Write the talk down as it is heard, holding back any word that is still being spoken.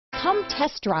Come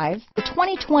test drive the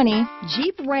 2020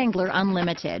 Jeep Wrangler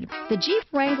Unlimited. The Jeep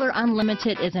Wrangler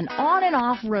Unlimited is an on and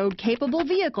off-road capable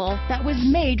vehicle that was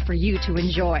made for you to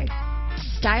enjoy.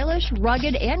 Stylish,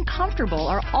 rugged, and comfortable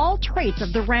are all traits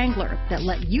of the Wrangler that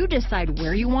let you decide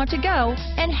where you want to go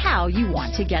and how you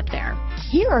want to get there.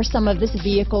 Here are some of this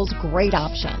vehicle's great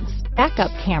options: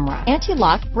 backup camera,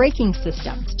 anti-lock braking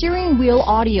system, steering wheel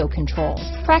audio controls,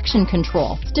 traction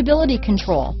control, stability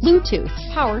control, Bluetooth,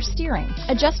 power steering,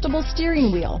 adjustable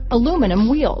steering wheel, aluminum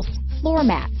wheels, floor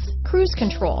mats, cruise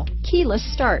control, keyless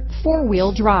start,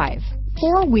 four-wheel drive,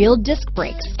 four-wheel disc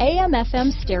brakes,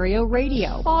 AM/FM stereo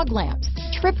radio, fog lamps,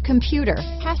 trip computer,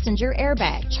 passenger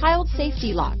airbag, child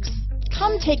safety locks.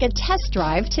 Come take a test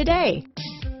drive today.